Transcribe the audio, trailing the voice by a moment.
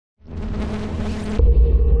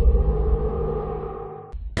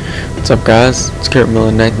What's up, guys? It's Kurt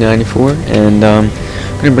Miller 1994, and I'm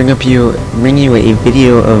gonna bring you a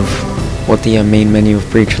video of what the main menu of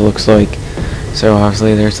Breach looks like. So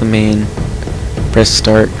obviously there's the main. Press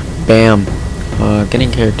start. Bam. Getting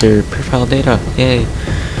character profile data. Yay.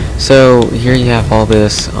 So here you have all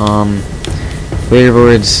this.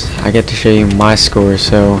 Leaderboards. I get to show you my score.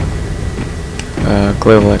 So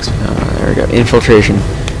global X. There we go. Infiltration.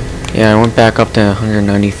 Yeah, I went back up to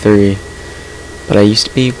 193. But I used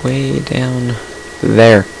to be way down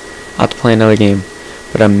there. I'll have to play another game.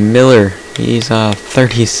 But Miller, he's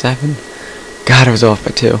 37. God, I was off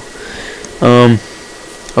by 2.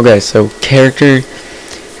 Okay, so character.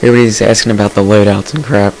 Everybody's asking about the loadouts and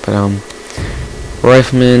crap, but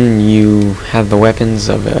Rifleman, you have the weapons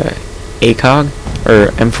of ACOG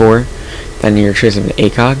or M4. Then you're choosing the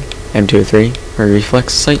ACOG, M203 or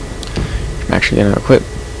reflex sight. I'm actually gonna equip.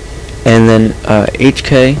 And then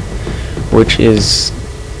HK, which is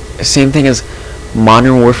the same thing as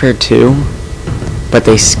Modern Warfare 2, but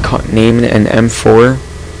they named it an M4,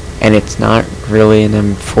 and it's not really an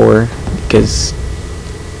M4 because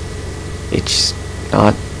it's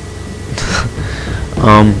not.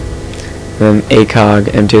 Then ACOG,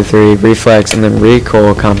 M23, reflex, and then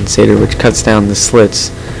recoil compensator, which cuts down the slits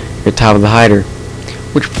at the top of the hider,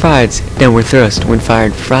 which provides downward thrust when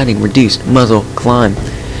fired, providing reduced muzzle climb,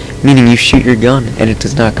 meaning you shoot your gun and it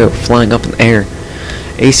does not go flying up in the air.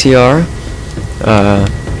 ACR,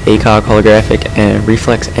 ACOG holographic, and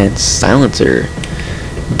reflex and silencer.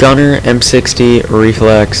 Gunner, M60,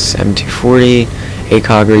 reflex, M240,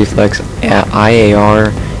 ACOG reflex,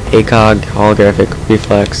 IAR, ACOG holographic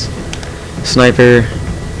reflex. Sniper,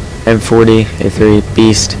 M40, A3,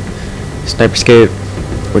 beast. Sniper scope,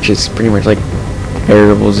 which is pretty much like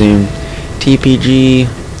variable zoom. TPG,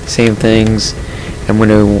 same things.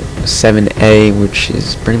 M107A, which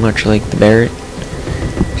is pretty much like the Barrett,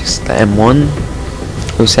 just the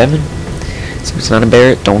M107. So it's not a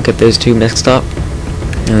Barrett, don't get those two mixed up.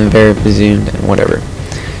 And then Barrett, zoomed, and whatever.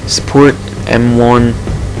 Support, M1,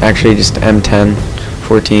 actually just M10,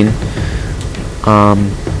 14.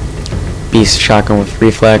 Beast shotgun with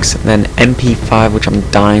reflex, and then MP5, which I'm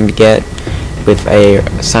dying to get with a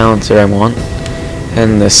silencer I want.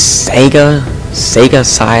 And the Sega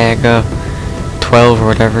Saiga 12 or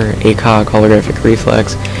whatever, ACOG holographic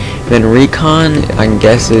reflex. And then Recon, I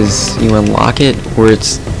guess, is you unlock it, or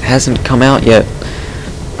it hasn't come out yet.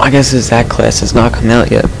 My guess is that class has not come out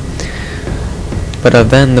yet. But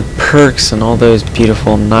then the perks and all those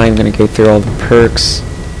beautiful, I'm not even going to go through all the perks.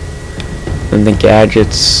 And the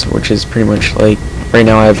gadgets, which is pretty much like, right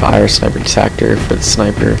now I have Iris Sniper Detector for the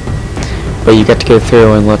sniper. But you get to go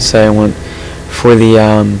through, and let's say I want for the,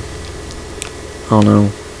 I don't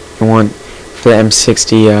know, I want for the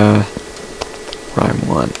M60, what I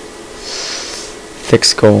want, thick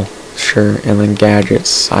skull, sure, and then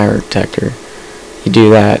gadgets, Iris Detector. You do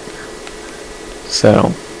that.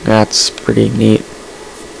 So, that's pretty neat.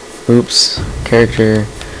 Oops, character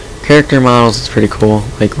models is pretty cool.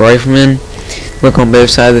 Like Rifleman, look on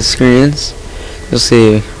both sides of the screens. You'll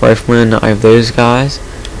see Rifleman, I have those guys.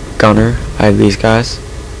 Gunner, I have these guys.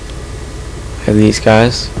 I have these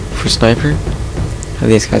guys for sniper. I have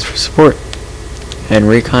these guys for support. And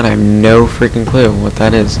Recon, I have no freaking clue what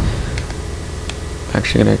that is. I'm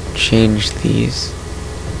actually gonna change these.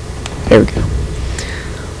 There we go.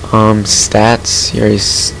 Stats, you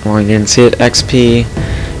didn't see it. XP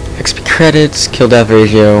credits, kill death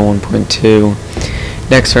ratio 1.2.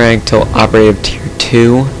 Next rank till operative tier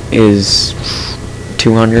 2 is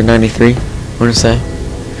 293, I want to say.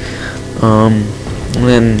 And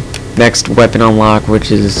then next weapon unlock,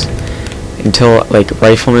 which is until like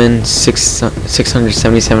Rifleman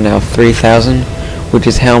 677 out of 3000, which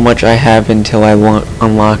is how much I have until I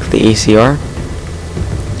unlock the ACR.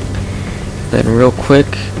 Then real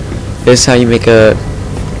quick, this is how you make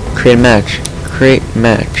create a match. Create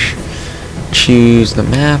match. Choose the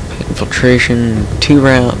map, infiltration, 3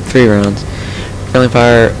 rounds. Friendly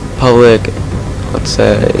fire, public, let's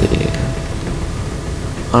say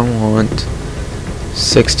I want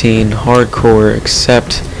 16, hardcore,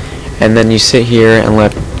 accept, and then you sit here and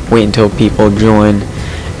wait until people join,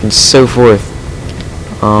 and so forth.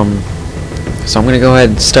 So I'm gonna go ahead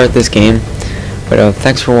and start this game. But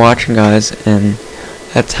thanks for watching, guys, and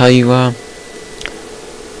that's how you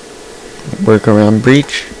work around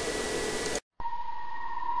Breach.